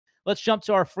let's jump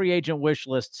to our free agent wish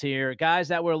lists here. Guys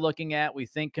that we're looking at, we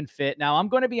think can fit. Now, I'm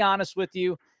going to be honest with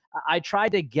you. I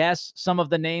tried to guess some of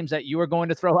the names that you were going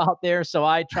to throw out there, so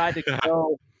I tried to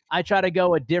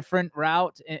go a different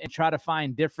route and try to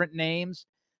find different names.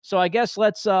 So I guess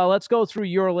let's go through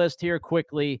your list here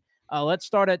quickly. Let's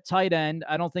start at tight end.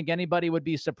 I don't think anybody would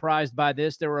be surprised by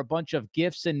this. There were a bunch of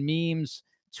GIFs and memes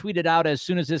tweeted out as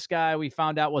soon as this guy we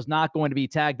found out was not going to be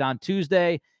tagged on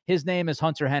Tuesday. His name is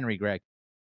Hunter Henry, Greg.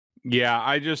 Yeah,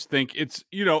 I just think it's,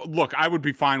 look, I would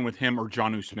be fine with him or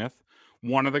Josue Smith,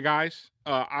 one of the guys.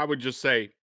 I would just say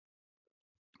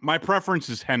my preference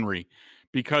is Henry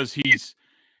because he's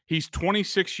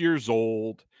 26 years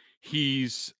old.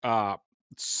 He's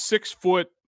 6 foot.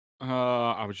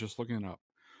 I was just looking it up.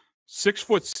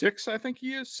 6'6", I think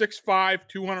he is. 6'5",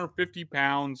 250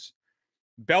 pounds.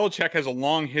 Belichick has a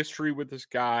long history with this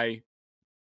guy.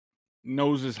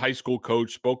 Knows his high school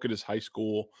coach. Spoke at his high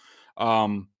school.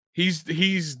 He's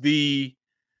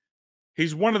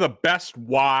one of the best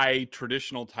Y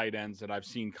traditional tight ends that I've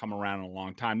seen come around in a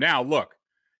long time. Now, look,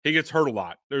 he gets hurt a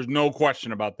lot. There's no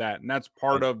question about that, and that's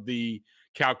part of the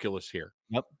calculus here.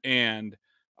 Yep. And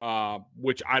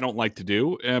which I don't like to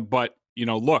do, but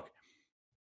look.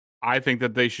 I think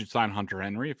that they should sign Hunter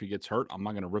Henry if he gets hurt. I'm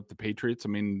not going to rip the Patriots. I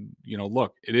mean,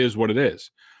 look, it is what it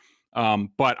is.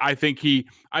 But I think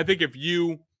if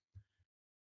you,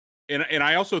 and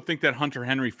I also think that Hunter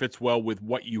Henry fits well with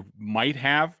what you might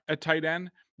have at tight end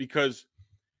because,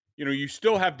 you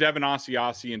still have Devin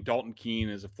Asiasi and Dalton Keene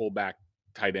as a fullback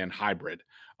tight end hybrid.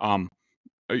 I'm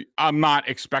not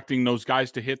expecting those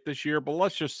guys to hit this year, but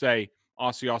let's just say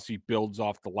Asiasi builds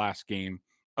off the last game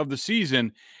of the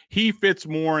season. He fits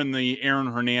more in the Aaron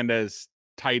Hernandez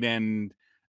tight end,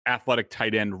 athletic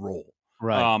tight end role.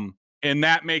 Right. And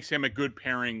that makes him a good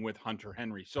pairing with Hunter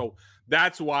Henry. So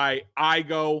that's why I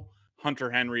go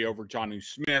Hunter Henry over Josue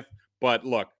Smith. But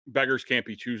look, beggars can't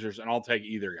be choosers, and I'll take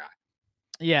either guy.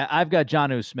 Yeah, I've got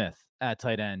Josue Smith at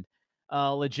tight end.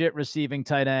 Legit receiving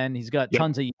tight end. He's got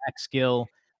tons of yak skill.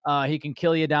 He can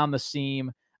kill you down the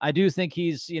seam. I do think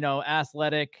he's,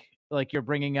 athletic, like you're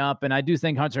bringing up. And I do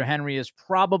think Hunter Henry is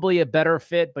probably a better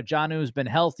fit, but Josue's been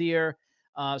healthier.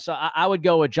 So I would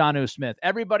go with Josue Smith.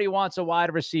 Everybody wants a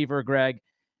wide receiver, Greg.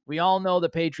 We all know the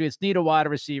Patriots need a wide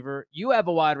receiver. You have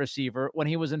a wide receiver. When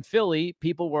he was in Philly,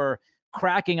 people were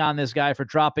cracking on this guy for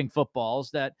dropping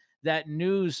footballs. That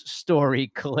news story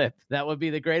clip, that would be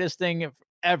the greatest thing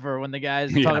ever when the guy's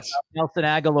talking about Nelson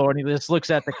Aguilar and he just looks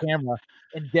at the camera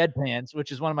in deadpans,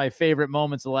 which is one of my favorite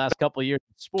moments the last couple of years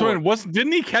in sport. So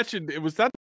didn't he catch it? Was that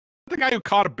the guy who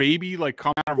caught a baby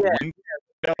come out of a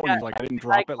window and he's like, I didn't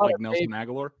drop it like Nelson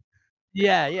Aguilar?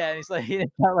 Yeah. And he's like, he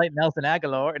didn't sound like Nelson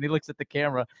Aguilar, and he looks at the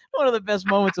camera. One of the best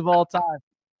moments of all time.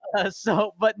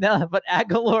 But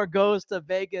Aguilar goes to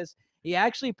Vegas. He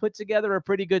actually put together a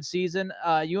pretty good season.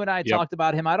 You and I talked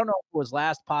about him. I don't know if it was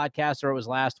last podcast or it was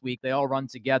last week. They all run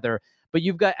together. But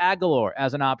you've got Aguilar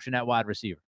as an option at wide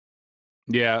receiver.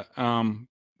 Yeah,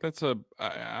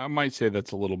 I might say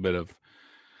that's a little bit of.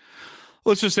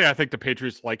 Let's just say I think the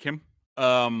Patriots like him.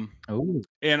 And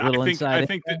I think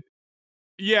that.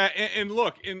 Yeah, and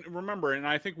look, and remember, and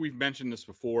I think we've mentioned this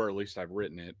before, or at least I've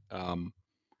written it.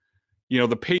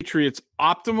 The Patriots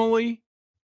optimally,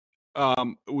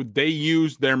 they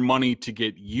use their money to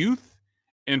get youth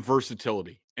and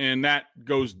versatility, and that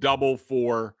goes double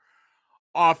for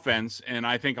offense, and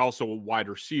I think also a wide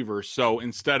receiver. So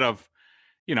instead of,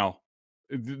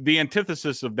 the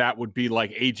antithesis of that would be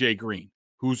like AJ Green,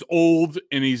 who's old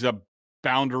and he's a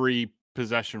boundary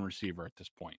possession receiver at this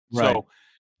point. Right. So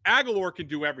Aguilar can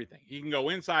do everything. He can go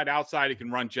inside, outside. He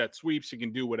can run jet sweeps. He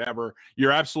can do whatever.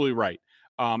 You're absolutely right.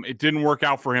 It didn't work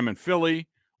out for him in Philly,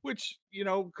 which,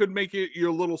 could make it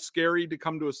a little scary to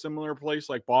come to a similar place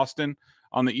like Boston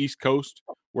on the East Coast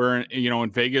where,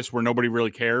 in Vegas where nobody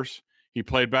really cares. He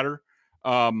played better.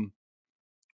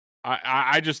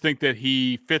 I just think that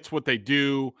he fits what they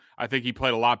do. I think he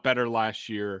played a lot better last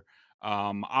year.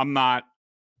 I'm not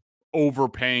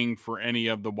overpaying for any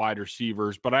of the wide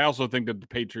receivers, but I also think that the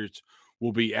Patriots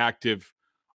will be active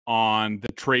on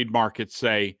the trade market,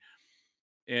 say,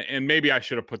 and maybe I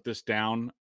should have put this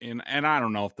down, and I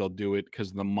don't know if they'll do it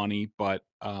because of the money, but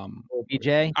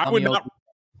BJ,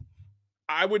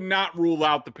 I would not rule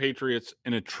out the Patriots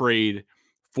in a trade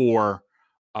for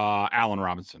Allen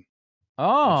Robinson.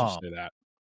 Oh, say that.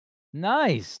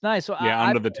 Nice. So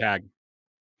under the tag.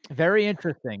 Very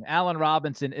interesting. Allen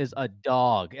Robinson is a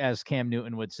dog, as Cam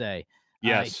Newton would say.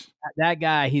 Yes. That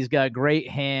guy, he's got great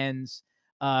hands.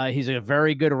 He's a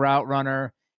very good route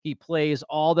runner. He plays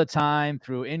all the time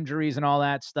through injuries and all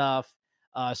that stuff.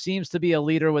 Seems to be a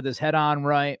leader with his head on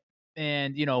right.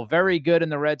 and, very good in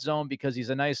the red zone because he's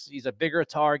a bigger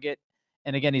target.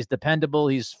 And again, he's dependable.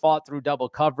 He's fought through double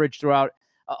coverage throughout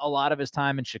a lot of his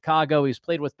time in Chicago. He's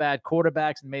played with bad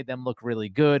quarterbacks and made them look really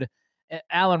good.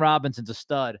 Allen Robinson's a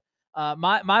stud.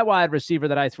 My wide receiver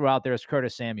that I threw out there is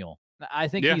Curtis Samuel. I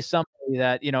think he's somebody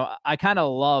that, I kind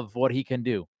of love what he can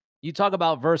do. You talk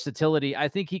about versatility. I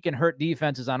think he can hurt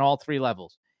defenses on all three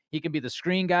levels. He can be the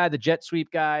screen guy, the jet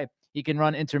sweep guy. He can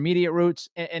run intermediate routes,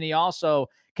 and he also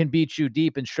can beat you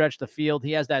deep and stretch the field.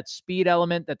 He has that speed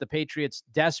element that the Patriots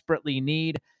desperately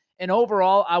need. And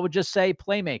overall, I would just say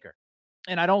playmaker.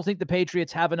 And I don't think the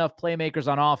Patriots have enough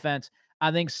playmakers on offense.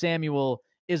 I think Samuel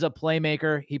is a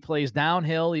playmaker. He plays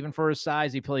downhill, even for his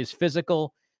size. He plays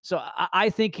physical. So I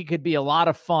think he could be a lot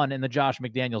of fun in the Josh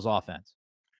McDaniels offense.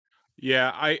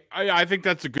 Yeah, I think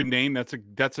that's a good name.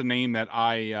 That's a name that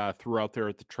I threw out there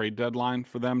at the trade deadline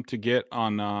for them to get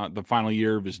on the final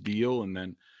year of his deal, and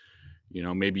then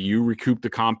maybe you recoup the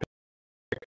comp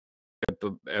at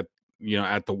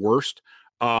the worst.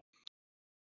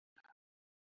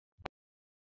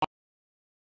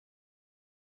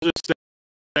 Just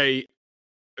say,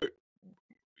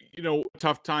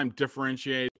 tough time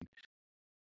differentiating,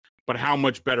 but how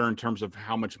much better in terms of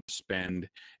how much spend.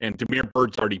 And Damiere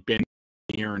Byrd's already been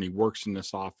here and he works in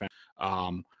this offense.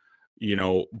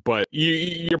 But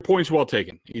your point's well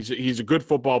taken. He's a good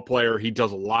football player. He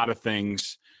does a lot of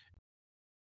things,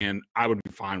 and I would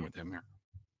be fine with him here.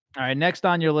 All right, next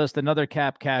on your list, another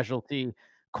cap casualty,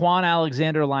 Quan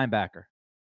Alexander, linebacker.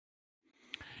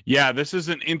 Yeah, this is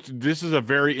a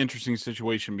very interesting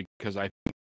situation because I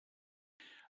think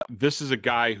this is a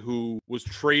guy who was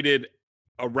traded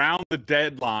around the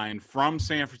deadline from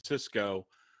San Francisco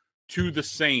to the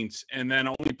Saints, and then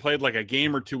only played like a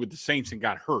game or two with the Saints and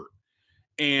got hurt.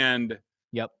 And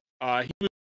he was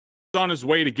on his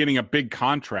way to getting a big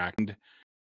contract. And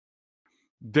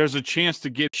there's a chance to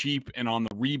get cheap, and on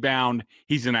the rebound,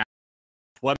 he's an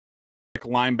athletic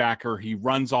linebacker. He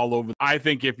runs all over. I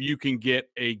think if you can get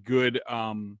a good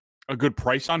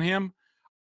price on him,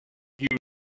 he's an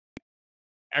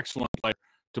excellent player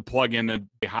to plug in a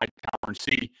high power and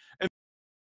see. And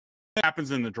that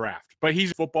happens in the draft. But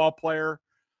he's a football player.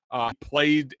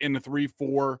 Played in the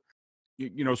 3-4,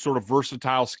 sort of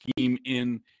versatile scheme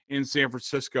in San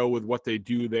Francisco with what they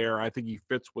do there. I think he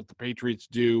fits what the Patriots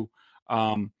do.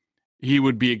 He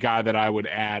would be a guy that I would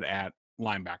add at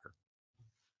linebacker.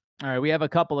 All right, we have a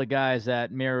couple of guys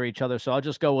that mirror each other, so I'll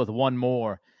just go with one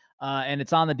more. And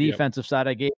it's on the defensive side.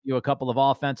 I gave you a couple of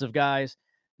offensive guys.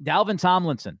 Dalvin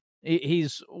Tomlinson.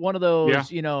 He's one of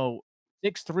those,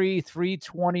 6'3",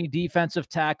 320 defensive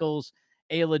tackles,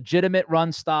 a legitimate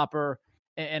run stopper,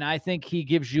 and I think he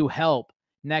gives you help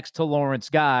next to Lawrence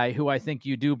Guy, who I think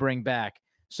you do bring back.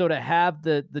 So to have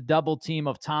the double team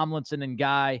of Tomlinson and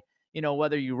Guy,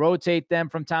 whether you rotate them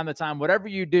from time to time, whatever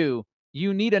you do,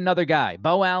 you need another guy.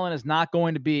 Bo Allen is not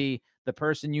going to be the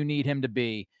person you need him to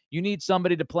be. You need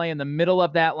somebody to play in the middle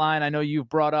of that line. I know you've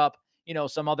brought up,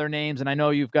 some other names, and I know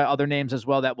you've got other names as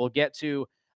well that we'll get to.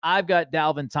 I've got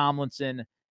Dalvin Tomlinson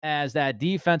as that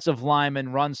defensive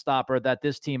lineman run stopper that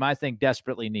this team, I think,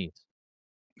 desperately needs.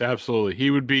 Absolutely.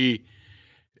 He would be,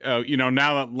 now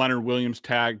that Leonard Williams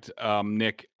tagged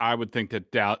Nick, I would think that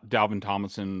Dalvin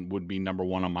Tomlinson would be number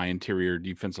one on my interior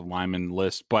defensive lineman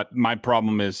list. But my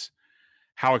problem is,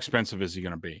 how expensive is he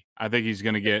going to be? I think he's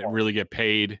going to really get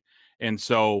paid. And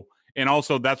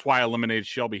also that's why I eliminated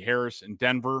Shelby Harris in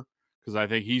Denver, because I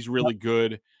think he's really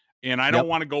good. And I don't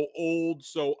want to go old.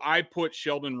 So I put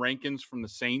Sheldon Rankins from the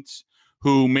Saints,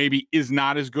 who maybe is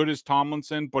not as good as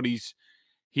Tomlinson, but he's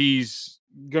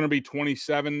going to be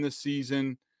 27 this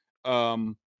season.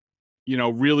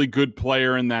 Really good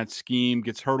player in that scheme,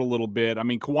 gets hurt a little bit. I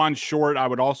mean, Kawan Short, I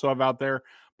would also have out there,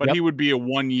 but he would be a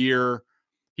 1 year.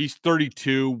 He's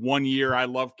 32, 1 year. I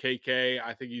love KK.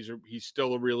 I think he's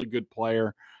still a really good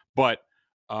player, but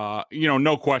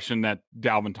no question that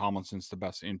Dalvin Tomlinson's the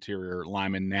best interior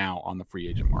lineman now on the free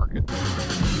agent market.